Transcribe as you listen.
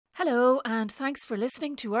Hello, and thanks for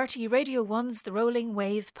listening to RT Radio 1's The Rolling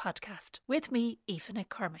Wave podcast with me, Aoife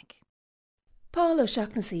McCormick. Paul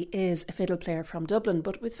O'Shaughnessy is a fiddle player from Dublin,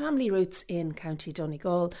 but with family roots in County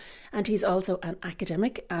Donegal, and he's also an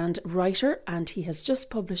academic and writer, and he has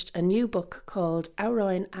just published a new book called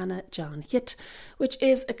Amhráin Anna John Chiot, which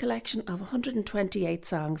is a collection of 128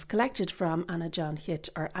 songs collected from Anna John Chiot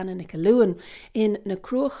or Anna Nicoluan in na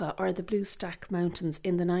Cruacha or the Blue Stack Mountains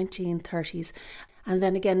in the 1930s. And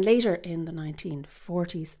then again later in the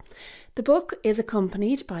 1940s. The book is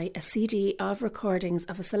accompanied by a CD of recordings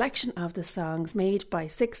of a selection of the songs made by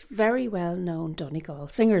 6 very well-known Donegal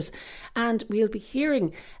singers. And we'll be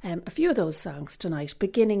hearing a few of those songs tonight,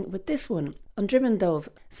 beginning with this one, Undrimin Dove,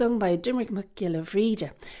 sung by Dimric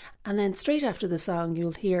McGillivreed. And then straight after the song,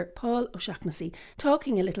 you'll hear Paul O'Shaughnessy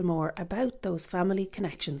talking a little more about those family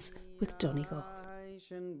connections with Donegal.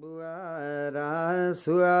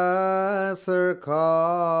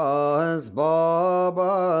 Circus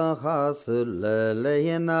Baba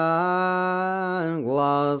Hasuleleyan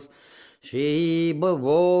glass she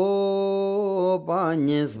babo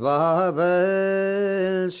banyes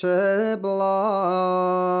babel sheblas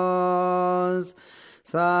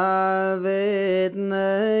savet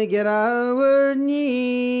negrawer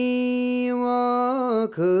ni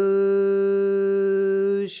wakushi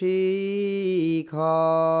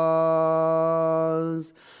cause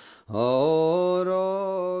on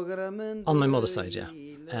my mother's side,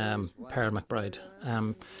 Pearl McBride.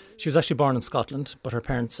 She was actually born in Scotland, but her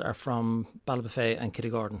parents are from Ballybofey and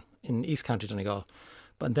Kiddygordon in East County Donegal.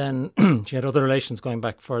 But then she had other relations going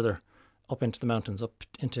back further up into the mountains, up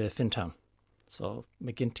into Fintown. So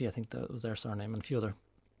McGinty, I think that was their surname, and a few other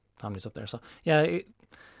families up there. So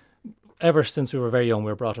ever since we were very young,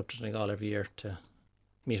 we were brought up to Donegal every year to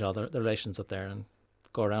meet all the relations up there and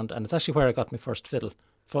go around. And it's actually where I got my first fiddle,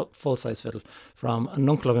 full-size fiddle, from an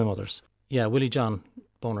uncle of my mother's. Yeah, Willie John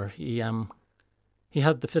Boner. He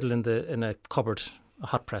had the fiddle in a cupboard, a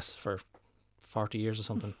hot press, for 40 years or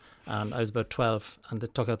something. And I was about 12, and they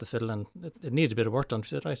took out the fiddle, and it needed a bit of work done.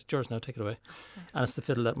 She said, right, George, now take it away. Nice. And it's the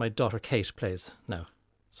fiddle that my daughter Kate plays now.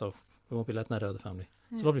 So we won't be letting that out of the family.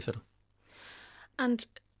 It's a lovely fiddle. And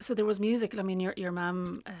so there was music. I mean, your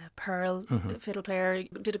mum, Pearl, fiddle player.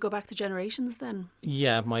 Did it go back to generations then?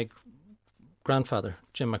 Yeah, my grandfather,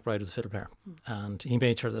 Jim McBride, was a fiddle player. And he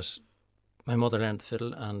made sure that my mother learned the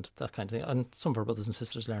fiddle and that kind of thing. And some of her brothers and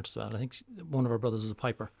sisters learned as well. I think one of her brothers was a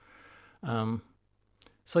piper. He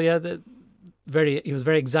was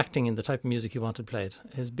very exacting in the type of music he wanted played.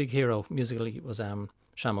 His big hero musically was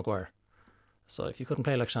Sean Maguire. So if you couldn't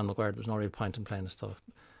play like Sean Maguire, there's no real point in playing it. So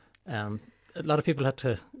a lot of people had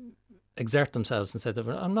to exert themselves and say,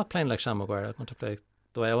 I'm not playing like Sean Maguire, I'm going to play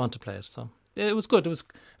the way I want to play it. So it was good. It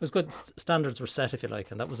was good. Standards were set, if you like,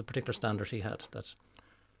 and that was a particular standard he had that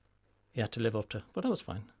he had to live up to. But that was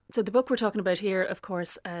fine. So the book we're talking about here, of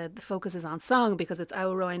course, the focus is on song because it's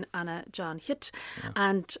Amhráin Anna John Chiot. Yeah.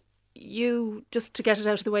 And you, just to get it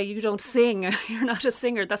out of the way, you don't sing. You're not a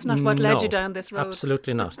singer. That's not what led you down this road.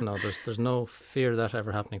 Absolutely not. No, there's no fear of that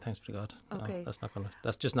ever happening, thanks be to God. Okay. No,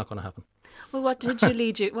 that's just not gonna happen. Well, what did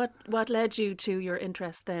what led you to your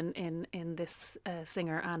interest then in this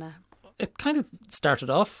singer Anna? It kind of started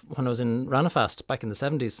off when I was in Ranafast back in the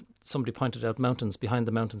 70s. Somebody pointed out mountains behind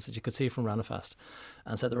the mountains that you could see from Ranafast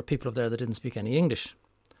and said there were people up there that didn't speak any English.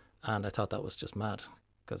 And I thought that was just mad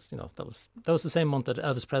because, that was the same month that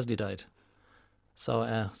Elvis Presley died. So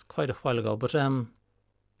it's quite a while ago. But, the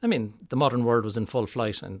modern world was in full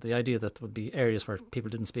flight, and the idea that there would be areas where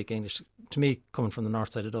people didn't speak English, to me, coming from the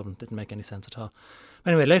north side of Dublin, didn't make any sense at all.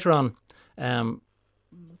 But anyway, later on,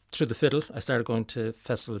 through the fiddle, I started going to a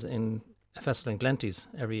festival in Glenties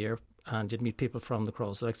every year, and you'd meet people from the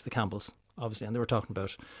Crows, like the Campbells, obviously, and they were talking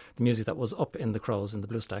about the music that was up in the Crows, in the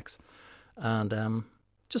Blue Stacks. And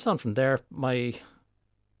just on from there, my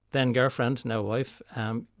then girlfriend, now wife,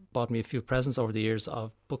 bought me a few presents over the years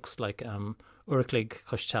of books like Uraclig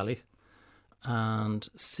Cushchally, and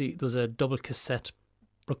there was a double cassette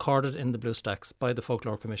recorded in the Blue Stacks by the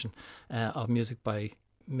Folklore Commission of music by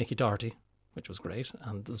Mickey Doherty, which was great,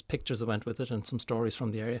 and those pictures that went with it and some stories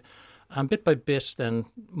from the area. And bit by bit, then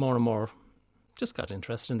more and more, just got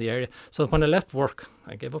interested in the area. So when I left work,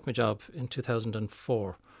 I gave up my job in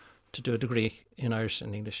 2004 to do a degree in Irish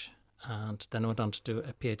and English, and then I went on to do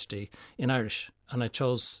a PhD in Irish. And I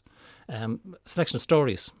chose a selection of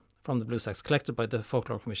stories from the Blue Stacks collected by the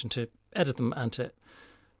Folklore Commission to edit them and to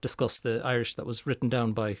discuss the Irish that was written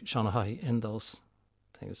down by Sean Maguire in those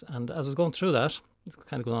things. And as I was going through that, it's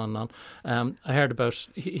kind of going on and on, I heard about,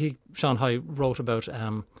 Sean Maguire wrote about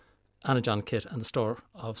Anna John Chiot and the store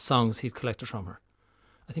of songs he'd collected from her.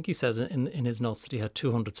 I think he says in his notes that he had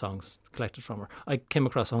 200 songs collected from her. I came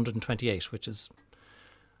across 128, which is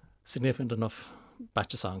significant enough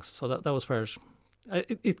batch of songs. So that was where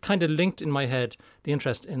it kind of linked in my head the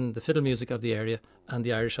interest in the fiddle music of the area and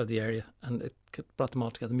the Irish of the area, and it brought them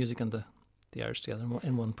all together, the music and the Irish together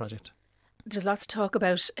in one project. There's lots to talk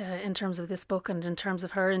about in terms of this book and in terms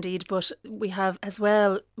of her indeed, but we have as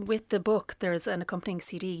well with the book there's an accompanying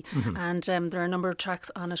CD, and there are a number of tracks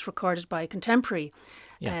on it recorded by contemporary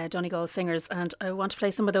Donegal singers, and I want to play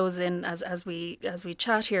some of those in as we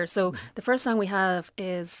chat here. So the first song we have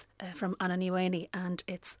is from Anna John, and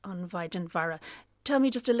it's Amhráin Mhara. Tell me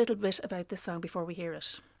just a little bit about this song before we hear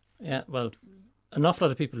it. Yeah, well, an awful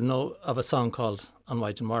lot of people know of a song called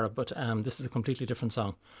Amhráin Mhara, but this is a completely different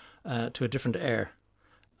song. To a different air.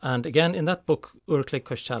 And again, in that book, Uirclaig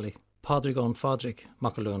Coisteala, Pádraig Ón Fádric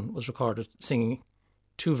Macaloon was recorded singing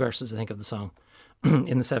 2 verses, I think, of the song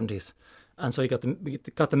in the 70s. And so we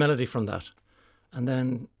got the melody from that. And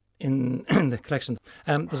then in the collection,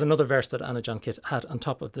 there's another verse that Anna John Chiot had on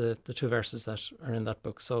top of the 2 verses that are in that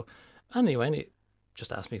book. So anyway,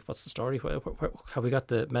 just asked me, what's the story? Where have we got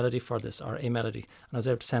the melody for this, or a melody? And I was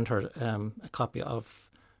able to send her a copy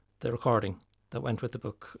of the recording that went with the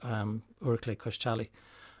book, Uirclaig Coisteala,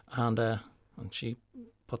 and she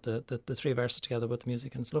put the 3 verses together with the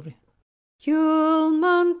music, and it's lovely. Yul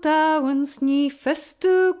man dawan sní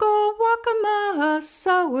festu go wakama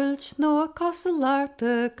sawilch no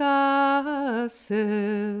cossalarte gasiv.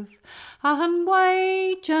 Ahan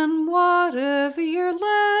wajan warav your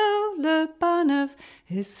le banav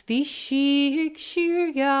his fishi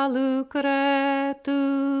shir yalu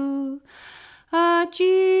gretu. A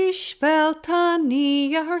jish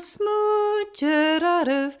veltani ar smoocher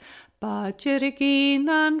arv Bajirgin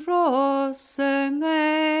and Rosengeri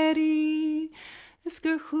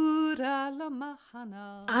Isker Hura la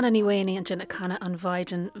Mahana. Anna John and Jenna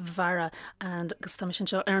Amhráin Mhara, and Gustamission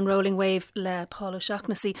Show Aaron Rolling Wave le Paul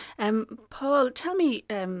O'Shaughnessy. Paul, tell me,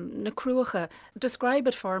 na Cruacha, describe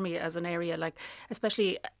it for me as an area, like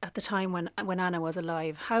especially at the time when Anna was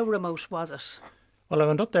alive. How remote was it? Well, I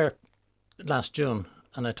went up there last June,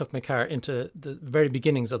 and I took my car into the very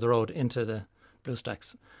beginnings of the road into the Blue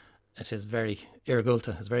Stacks. It is very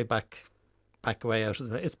Irgulta. It's very back away out of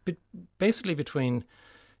the. It's basically between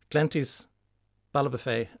Glenties,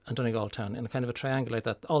 Ballabafay, and Donegal town, in a kind of a triangle like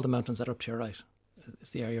that. All the mountains that are up to your right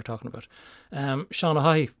is the area you're talking about. Sean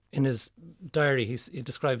O'Hahey, in his diary, he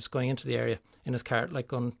describes going into the area in his car like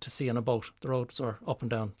going to sea on a boat. The roads are up and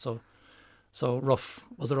down, so rough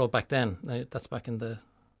was the road back then. That's back in the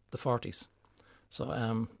 40s. So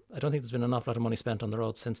I don't think there's been an awful lot of money spent on the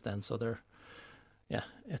roads since then. So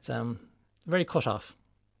it's very cut off.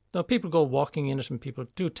 Now, people go walking in it, and people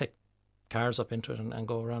do take cars up into it and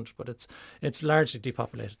go around it, but it's largely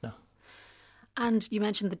depopulated now. And you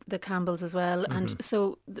mentioned the Campbells as well, and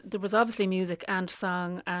so there was obviously music and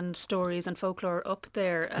song and stories and folklore up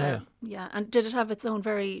there. And did it have its own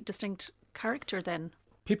very distinct character then?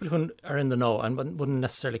 People who are in the know, and wouldn't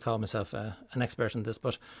necessarily call myself an expert in this,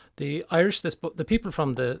 but the Irish, the people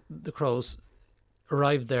from the Crows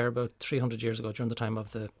arrived there about 300 years ago during the time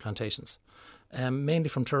of the plantations, mainly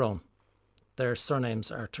from Tyrone. Their surnames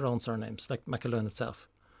are Tyrone surnames, like Macaloon itself.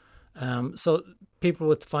 So people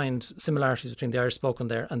would find similarities between the Irish spoken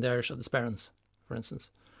there and the Irish of the Sperrins, for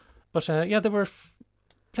instance. But they were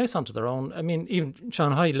placed onto their own. I mean, even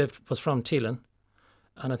Sean O'Hahey was from Teelan,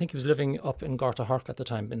 and I think he was living up in Gorta Hork at the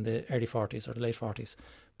time in the early 40s or the late 40s.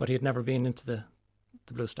 But he had never been into the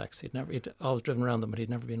Blue Stacks. He'd always driven around them, but he'd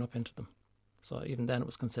never been up into them. So even then it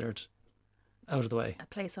was considered out of the way. A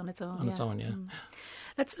place on its own. On its own, yeah.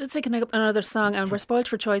 Let's take another song, and we're spoilt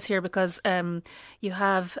for choice here because you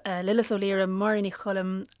have Lilis O'Leary, Maureen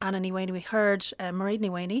Chullum, Anna John, we heard Maureen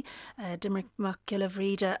John, Dimrick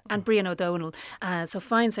McGillivrida and Brian O'Donnell. So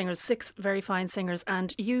fine singers, 6 very fine singers,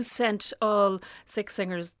 and you sent all 6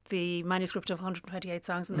 singers the manuscript of 128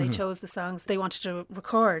 songs, and they chose the songs they wanted to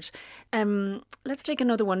record. Let's take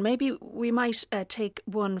another one. Maybe we might take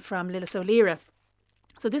one from Lilis O'Leary.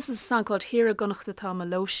 So this is a song called Hira Gunnach the Tama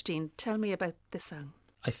Loshteen. Tell me about this song.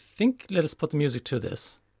 I think let us put the music to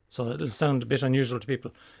this, so it'll sound a bit unusual to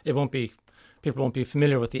people. People won't be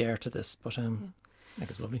familiar with the air to this, but I think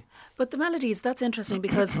it's lovely. But the melodies, that's interesting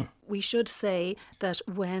because we should say that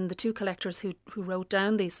when the 2 collectors who wrote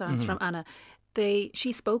down these songs from Anna,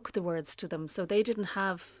 she spoke the words to them, so they didn't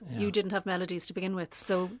have you didn't have melodies to begin with.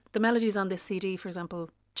 So the melodies on this CD, for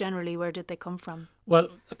example, generally, where did they come from? Well,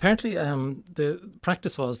 apparently the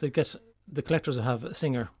practice was they get the collectors would have a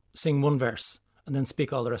singer sing one verse and then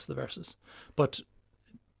speak all the rest of the verses. But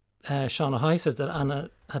Sean O'Hahey says that Anna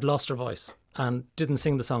had lost her voice and didn't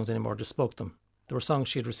sing the songs anymore, just spoke them There were songs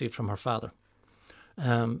she had received from her father.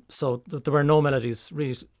 So there were no melodies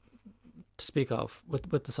really to speak of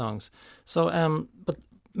with the songs. So, but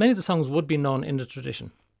many of the songs would be known in the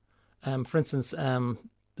tradition. For instance, the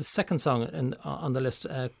second song on the list,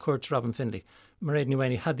 Cuairt Robin Findlay, Mairead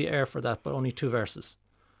Nueni had the air for that, but only 2 verses.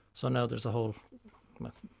 So now there's a whole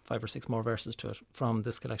 5 or 6 more verses to it from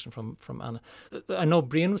this collection from Anna. I know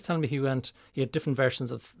Brian was telling me he had different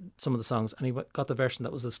versions of some of the songs, and he got the version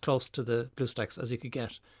that was as close to the Blue Stacks as he could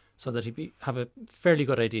get, so that he'd have a fairly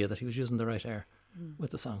good idea that he was using the right air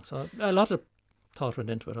with the song. So a lot of thought went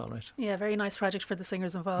into it, all right. Yeah, very nice project for the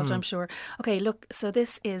singers involved, I'm sure. Okay, look, so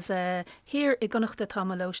this is Here I Gunnach de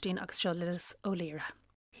Tamalostin agus Seo Lilis O'Leara.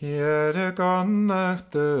 Here I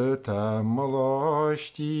Gunnach de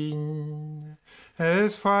Tamalostin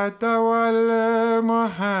es fada wale ma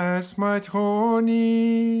has ma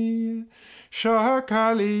toni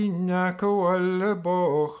Shakalina wale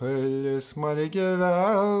bocheles marigel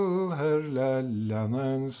her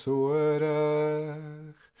lanan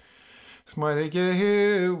suarach Smarige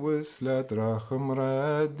hewis la drachum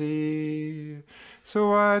radi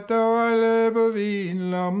So at wale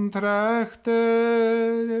bevin lam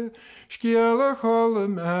trachter Skiele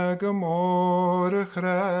cholm agamore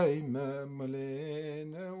chraime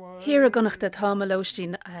malene. Here a Gunnach de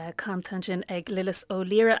Tamalostin Cantantin Eg Lilis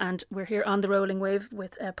O'Leara, and we're here on the Rolling Wave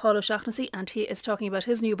with Paul O'Shaughnessy, and he is talking about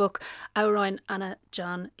his new book, Amhráin, Anna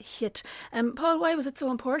John Chiot. Paul, why was it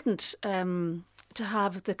so important to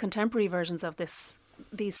have the contemporary versions of these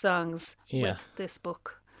songs with this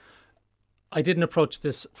book? I didn't approach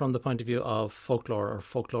this from the point of view of folklore or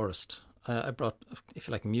folklorist. I brought, if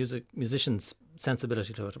you like, musician's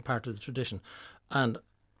sensibility to it and part of the tradition. And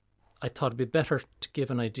I thought it'd be better to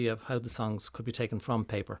give an idea of how the songs could be taken from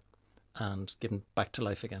paper and given back to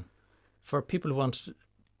life again. For people who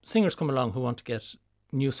singers come along who want to get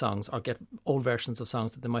new songs or get old versions of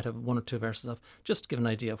songs that they might have 1 or 2 verses of, just to give an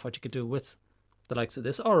idea of what you could do with the likes of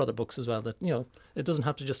this or other books as well, that, it doesn't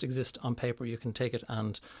have to just exist on paper. You can take it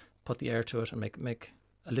and put the air to it and make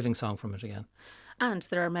a living song from it again. And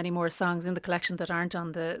there are many more songs in the collection that aren't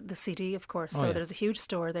on the CD, of course. So there's a huge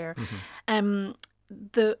store there.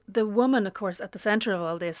 The woman, of course, at the centre of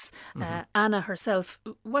all this, Anna herself,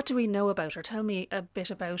 what do we know about her? Tell me a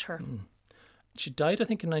bit about her. She died, I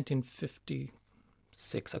think, in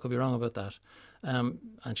 1956. I could be wrong about that. And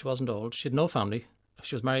she wasn't old. She had no family.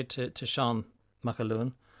 She was married to Sean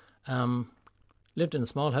McAloon. Lived in a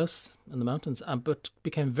small house in the mountains, but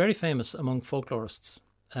became very famous among folklorists.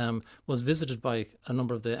 Was visited by a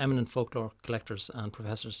number of the eminent folklore collectors and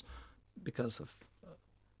professors because of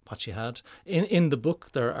what she had. In the book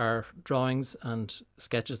there are drawings and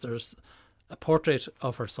sketches. There's a portrait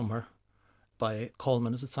of her somewhere by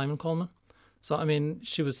Coleman. Is it Simon Coleman? So, I mean,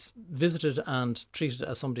 she was visited and treated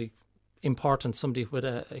as somebody important, somebody with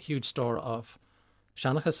a huge store of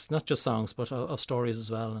Shanachas, not just songs, but of stories as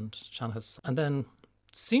well, and Shanachas. And then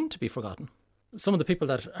seemed to be forgotten. Some of the people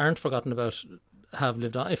that aren't forgotten about have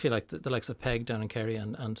lived on, if you like, the likes of Peg down in Kerry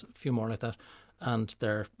and a few more like that, and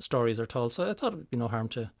their stories are told. So I thought it would be no harm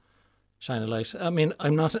to shine a light. I mean,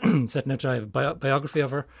 I'm not setting out to have a biography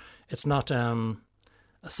of her. It's not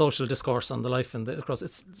a social discourse on the life and the across.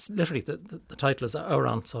 It's literally the title is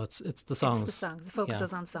Amhráin, so it's the songs. It's the songs. The focus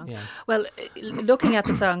is on songs. Yeah. Well, looking at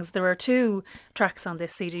the songs, there are 2 tracks on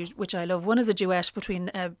this CD which I love. One is a duet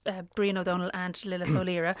between Brian O'Donnell and Lilis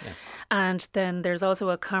O'Leara, and then there's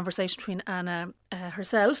also a conversation between Anna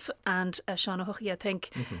herself and Sean O'Huchy, I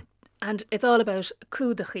think. And it's all about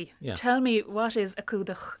cúdachi. Yeah. Tell me, what is a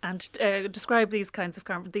cúdach, and describe these kinds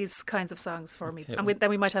of songs for me. And then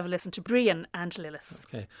we might have a listen to Brian and Lilis.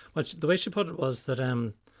 Okay. Well, the way she put it was that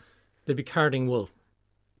they'd be carding wool,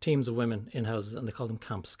 teams of women in houses, and they called them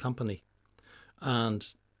camps, company. And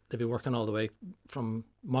they'd be working all the way from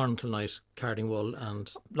morning till night, carding wool,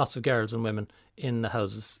 and lots of girls and women in the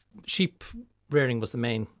houses. Sheep rearing was the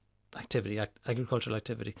main activity, agricultural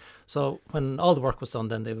activity. So when all the work was done,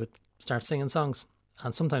 then they would start singing songs,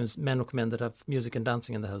 and sometimes men would come in that have music and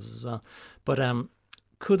dancing in the houses as well. But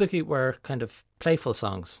cúdachi were kind of playful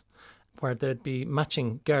songs where they'd be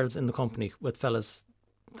matching girls in the company with fellas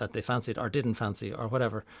that they fancied or didn't fancy or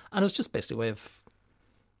whatever, and it was just basically a way of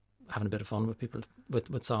having a bit of fun with people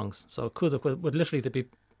with songs. So cúdach would literally, they'd be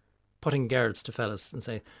putting girls to fellas and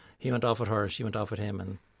say he went off with her, she went off with him,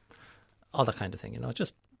 and all that kind of thing,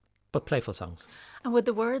 but playful songs. And would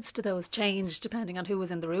the words to those change depending on who was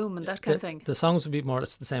in the room and that kind of thing? The songs would be more or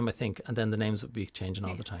less the same, I think, and then the names would be changing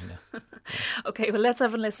all the time, yeah. Okay, well, let's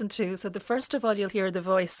have a listen to. So the first of all, you'll hear the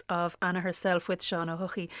voice of Anna herself with Sean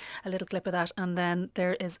O'Huchy, a little clip of that, and then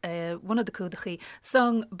there is one of the cúdachi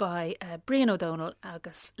sung by Brian O'Donnell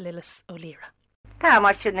agus Lilis O'Leara. Tá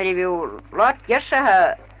mar sin review lot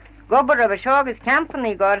gesha gobar of a shog is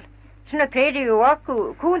company got sin a trade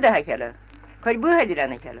waku kunda hakela. Could buhadi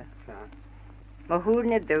ran hakela.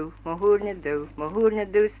 Mahurne do,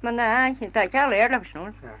 smana, ta kala erla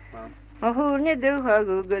shon. Mahurne do,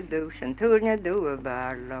 hagu do, shanturne do a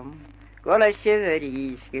barlum. Gola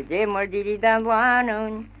shiveries, get them or did it down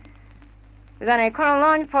one. Then I call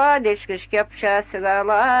on for this skip shas a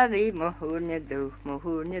ladi, Mahurne do,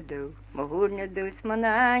 smana,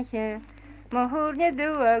 Mahurne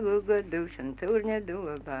do a good do, shanturne do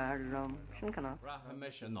a barlum.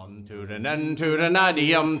 Rahamission on to the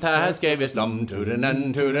nadium, Tas gave his lum to the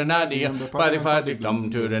nadium, Paddy glum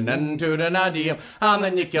to the nadium, and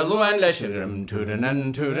then Nikilu and Lesherim to the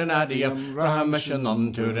nadium, Rahamission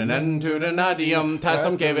on to the nadium,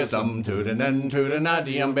 Tas gave his lum to the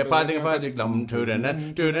nadium, Paddy glum to the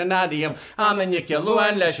nadium, and then Nikilu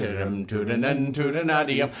and Lesherim to the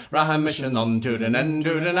nadium, Rahamission on to the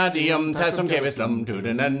nadium, Tas gave his lum to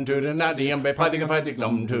the nadium, Paddy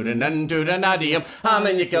glum to the nadium, and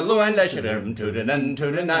then you can learn to the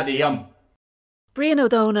nadium. Brian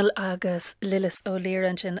O'Donnell agus Lillis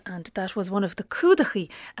O'Learentin, and that was one of the Cúdachaí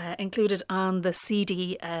included on the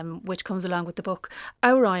CD, which comes along with the book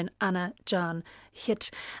Amhráin, Anna John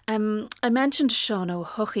Chiot. I mentioned Sean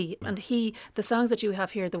O'Huchy, and the songs that you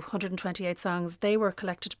have here, the 128 songs, they were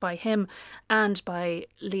collected by him and by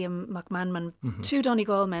Liam McManaman, two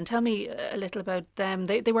Donegal men. Tell me a little about them.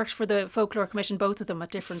 They worked for the Folklore Commission, both of them,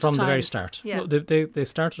 at different times. From the very start. Yeah. No, they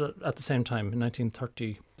started at the same time in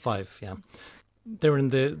 1935, yeah. They were in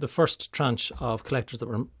the first tranche of collectors that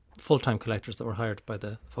were full-time collectors that were hired by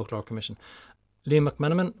the Folklore Commission. Liam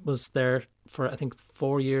McManaman was there for, I think,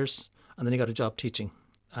 4 years, and then he got a job teaching.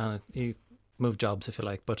 He moved jobs, if you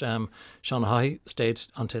like. But Sean O'Huchy stayed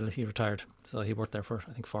until he retired. So he worked there for,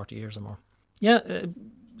 I think, 40 years or more. Yeah,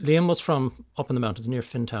 Liam was from up in the mountains near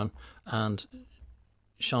Fintown, and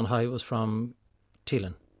Sean O'Huchy was from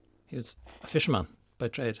Teelan. He was a fisherman by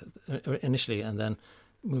trade initially, and then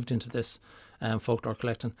moved into this folklore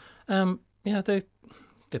collecting. Yeah, they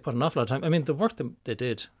put an awful lot of time. I mean, the work that they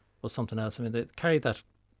did was something else. I mean, they carried that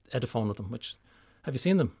Ediphone with them, which, have you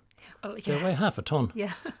seen them? Well, yes. They weigh half a ton.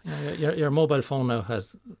 Yeah. Your mobile phone now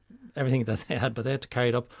has everything that they had, but they had to carry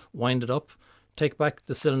it up, wind it up, take back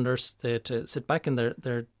the cylinders. They had to sit back in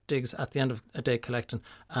their digs at the end of a day collecting,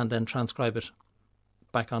 and then transcribe it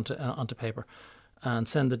back onto paper, and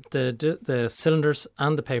send the cylinders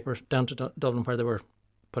and the paper down to Dublin, where they were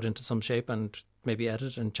put into some shape and maybe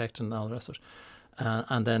edited and checked and all the rest of it,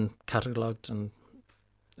 and then catalogued, and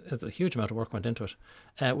there's a huge amount of work went into it,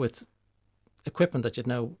 with equipment that you'd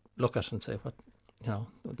now look at and say, what,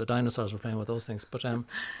 the dinosaurs were playing with those things. But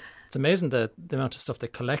it's amazing the amount of stuff they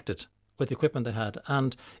collected with the equipment they had,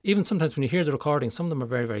 and even sometimes when you hear the recordings, some of them are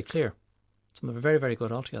very, very clear, some of them are very, very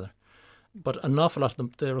good altogether, but an awful lot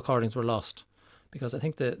of the recordings were lost. Because I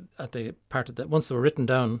think once they were written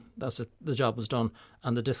down, that's it, the job was done,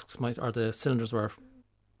 and the discs or the cylinders were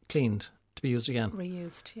cleaned to be used again.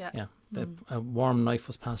 Reused, yeah. Yeah, a warm knife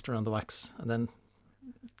was passed around the wax and then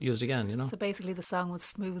used again. So basically, the song was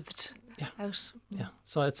smoothed out. Yeah.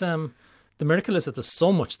 So it's the miracle is that there's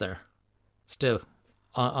so much there still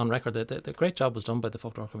on record. The great job was done by the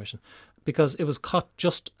Folklore Commission, because it was caught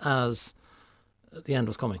just as the end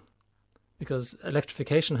was coming, because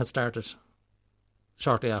electrification had started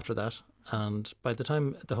shortly after that, and by the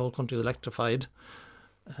time the whole country was electrified,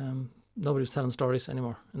 nobody was telling stories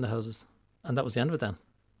anymore in the houses, and that was the end of it then.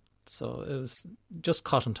 So it was just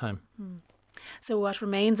caught in time. So what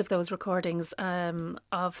remains of those recordings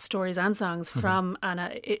of stories and songs from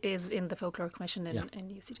Anna is in the Folklore Commission in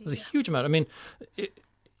UCD. There's a huge amount. I mean,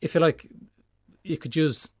 if you like, you could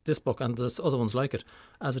use this book and there's other ones like it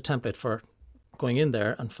as a template for going in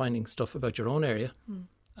there and finding stuff about your own area.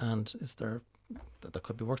 And there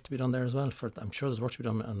could be work to be done there as well. I'm sure there's work to be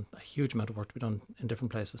done, and a huge amount of work to be done in different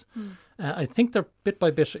places. I think they're bit by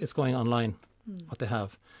bit it's going online, what they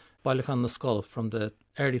have. Bailach on the Skull from the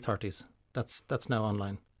early 30s, that's now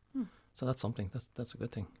online. So that's something, that's a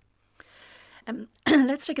good thing.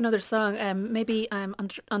 Let's take another song, maybe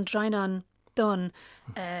Amhráin on Dun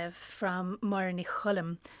from Moira ní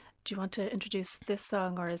Chulum. Do you want to introduce this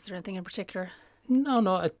song, or is there anything in particular?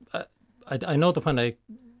 No, I know that when I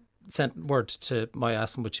sent word to Maya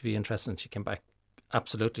asking would she be interested, and she came back,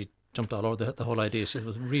 absolutely jumped all over the whole idea. She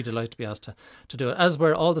was really delighted to be asked to do it, as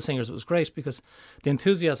were all the singers. It was great, because the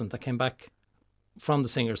enthusiasm that came back from the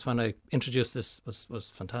singers when I introduced this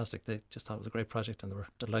was fantastic. They just thought it was a great project, and they were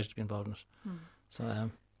delighted to be involved in it. So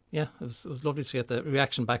it was lovely to get the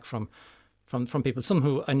reaction back from people, some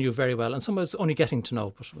who I knew very well and some I was only getting to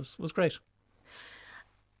know, but it was great.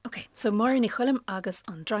 Okay, so Máire ní chuilim agus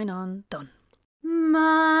an Drainán done.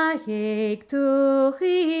 Ma ag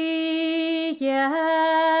tuchi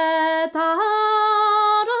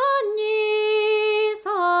tar níos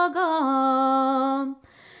agam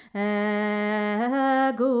agula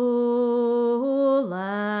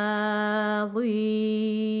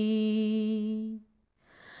lui.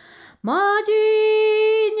 Ma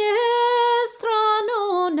gine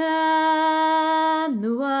stranona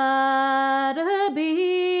nuar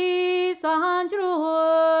bis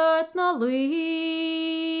andrort na lui.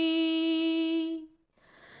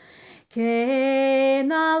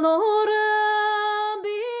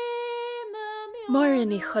 Máire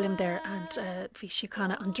ní chuilim there and bhí si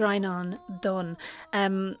kind of an Drainán done.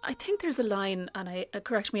 I think there's a line, and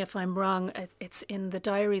correct me if I'm wrong, it's in the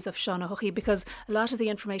diaries of Seán O'Huchy, because a lot of the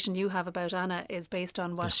information you have about Anna is based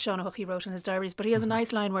on what Seán O'Huchy wrote in his diaries, but he has a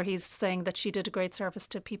nice line where he's saying that she did a great service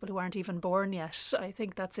to people who aren't even born yet. I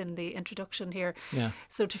think that's in the introduction here. Yeah.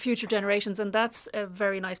 So to future generations, and that's a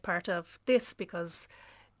very nice part of this, because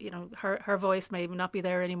you know, her voice may not be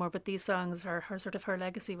there anymore, but these songs are her sort of her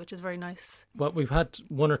legacy, which is very nice. Well, we've had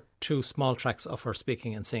one or two small tracks of her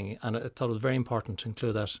speaking and singing, and I thought it was very important to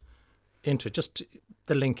include that into it. Just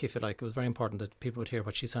the link, if you like. It was very important that people would hear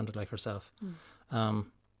what she sounded like herself.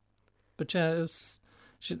 But yeah,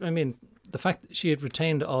 the fact that she had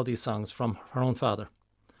retained all these songs from her own father.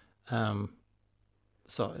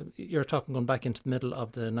 So you're talking going back into the middle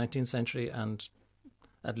of the 19th century and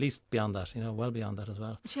at least beyond that, you know, well beyond that as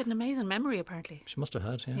well. She had an amazing memory, apparently. She must have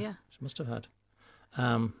had, yeah. She must have had.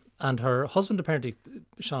 And her husband, apparently,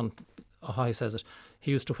 Seán O'Huchy says it,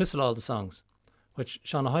 he used to whistle all the songs, which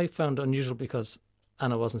Seán O'Huchy found unusual because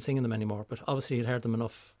Anna wasn't singing them anymore, but obviously he'd heard them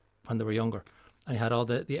enough when they were younger. And he had all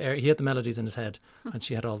the air, he had the melodies in his head, and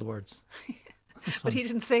she had all the words. But he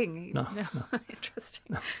didn't sing. No.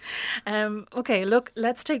 Interesting. Okay, look,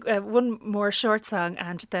 let's take one more short song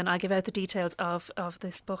and then I'll give out the details of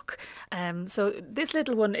this book. So this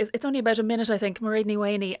little one, it's only about a minute, I think, Mairead ní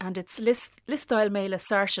Waoine, and it's Listáil Méile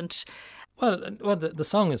Sergeant. Well, the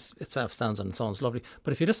song itself stands on its own, it's lovely.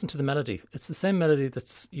 But if you listen to the melody, it's the same melody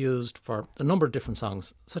that's used for a number of different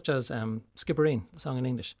songs, such as Skibbereen, the song in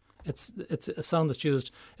English. It's a song that's used.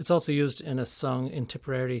 It's also used in a song in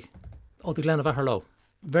Tipperary, the Glen of Aherlow.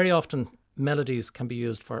 Very often melodies can be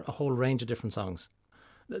used for a whole range of different songs.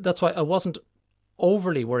 That's why I wasn't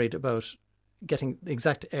overly worried about getting the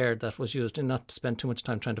exact air that was used and not to spend too much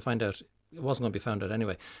time trying to find out. It wasn't going to be found out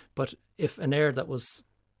anyway. But if an air that was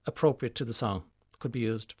appropriate to the song could be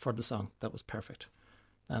used for the song, that was perfect.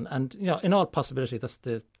 And you know, in all possibility, that's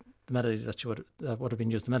the melody that would have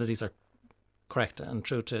been used. The melodies are correct and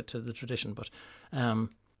true to the tradition, but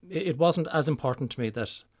it wasn't as important to me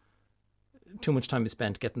that too much time is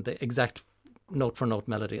spent getting the exact note for note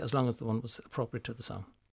melody, as long as the one was appropriate to the song.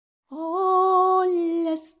 Oh,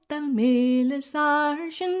 Listáil Méile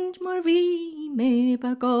Sergeant mar bhí mé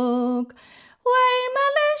bagog, Wai me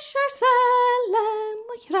leis sele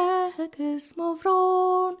mo chreagus mo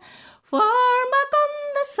bhrón, Far me gan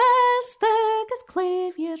de seste gus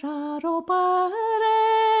cléimhíar ar ó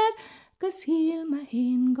baréir, gus híl me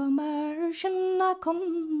hen go mar sin na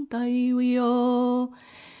chun daoío.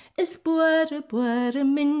 Is buare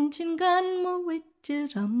minchin gan mo witcher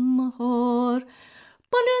am mo hor.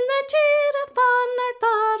 Bunun na tira fan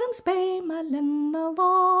darum spey ma linna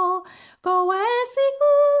law. Go wesi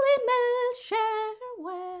uli mil share.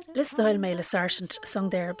 Listáil Méile Sergeant, sung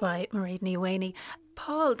there by Mairead ní Waoine.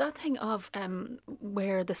 Paul, that thing of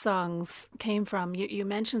where the songs came from, you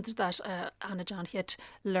mentioned that Anna John Chiot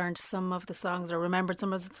learned some of the songs or remembered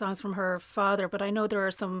some of the songs from her father, but I know there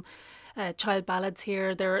are some child ballads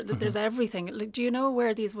here. There's everything. Like, do you know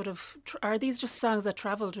where these would have? Are these just songs that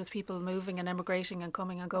travelled with people moving and emigrating and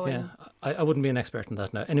coming and going? Yeah, I wouldn't be an expert in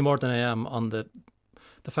that now, any more than I am on the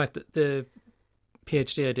fact that the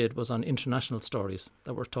PhD I did was on international stories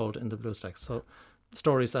that were told in the Blue Stacks. So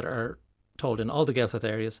stories that are told in all the Gaeltacht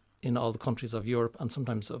areas, in all the countries of Europe and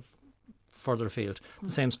sometimes of further afield.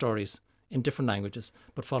 The same stories in different languages,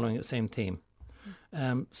 but following the same theme.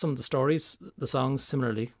 Some of the stories, the songs,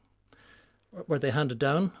 similarly, were they handed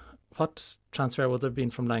down? What transfer would there have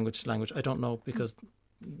been from language to language? I don't know, because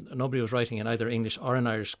nobody was writing in either English or in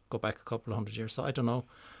Irish go back a couple of hundred years. So I don't know.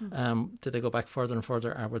 Did they go back further and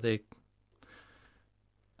further, or were they?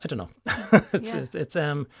 I don't know.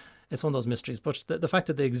 It's one of those mysteries. But the fact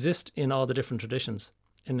that they exist in all the different traditions,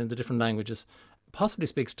 in the different languages, possibly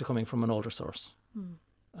speaks to coming from an older source,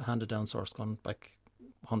 a handed down source going back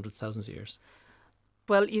hundreds, thousands of years.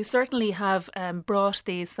 Well, you certainly have brought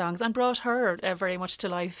these songs and brought her very much to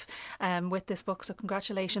life with this book, so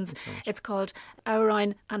congratulations. It's called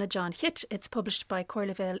Amhráin, Anna John Chiot. It's published by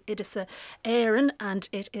Corlevel Idisa Éireann, and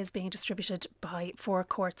it is being distributed by Four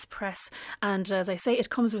Courts Press. And as I say, it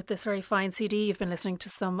comes with this very fine CD. You've been listening to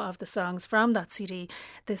some of the songs from that CD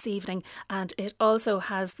this evening, and it also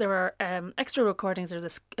has, there are extra recordings.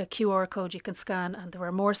 There's a QR code you can scan, and there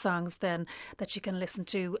are more songs then that you can listen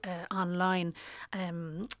to online,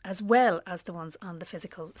 as well as the ones on the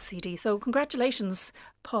physical CD. So congratulations,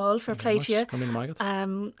 Paul, for play to you.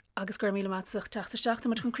 Agus gur míle matach teachtarteach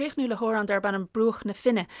mar chun críoch nú le hór an dar ban an brúch na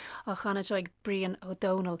finne a Anna John Brian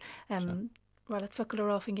O'Donnell. Well, it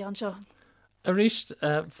fuckle off in Gan Shaw. I reached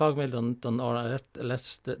Fogmail done or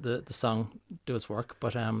let the song do its work,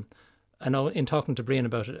 but I know in talking to Brian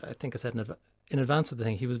about it, I think I said in advance of the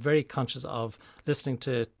thing, he was very conscious of listening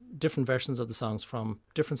to different versions of the songs from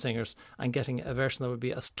different singers and getting a version that would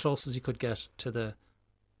be as close as you could get to the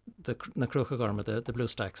na Crucha Gorma, the Blue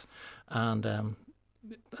Stacks, and a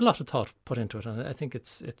lot of thought put into it. And I think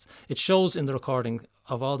it shows in the recording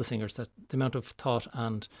of all the singers that the amount of thought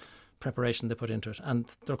and preparation they put into it. And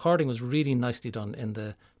the recording was really nicely done in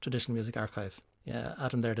the Traditional Music Archive. Yeah,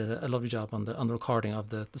 Adam there did a lovely job on the recording of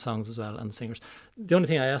the songs as well and the singers. The only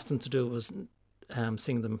thing I asked them to do was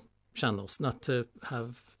sing them shannos, not to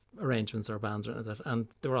have arrangements or bands or anything like that. And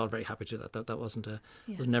they were all very happy to do that. That wasn't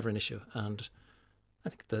was never an issue. And I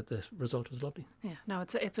think the result was lovely. Yeah, no,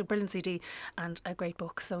 it's a brilliant CD and a great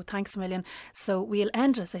book. So thanks a million. So we'll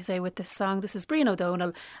end, as I say, with this song. This is Brian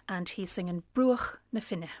O'Donnell, and he's singing Brúach na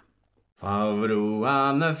Finne. Favrú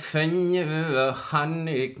na finne a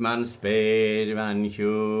chanig man spéir van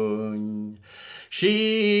hiún.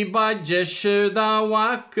 Si badje se da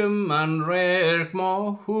wakem man reirk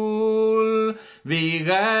ma húl. Vi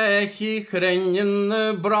gachi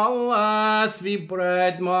chrenjen brawas vi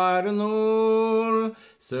breid mar núl.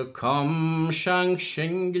 So kom shank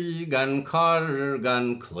shingel gan kar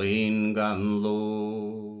gan clean gan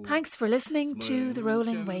low. Thanks for listening to the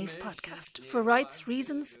Rolling Wave podcast. For rights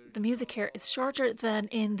reasons, the music here is shorter than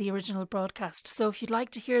in the original broadcast. So if you'd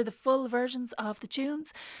like to hear the full versions of the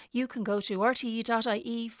tunes, you can go to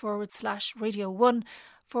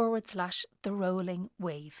rte.ie/Radio1/The Rolling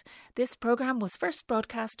Wave. This programme was first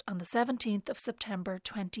broadcast on the 17th of September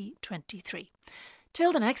 2023.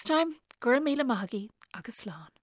 Till the next time, Gur Míle Maithí agus Slán.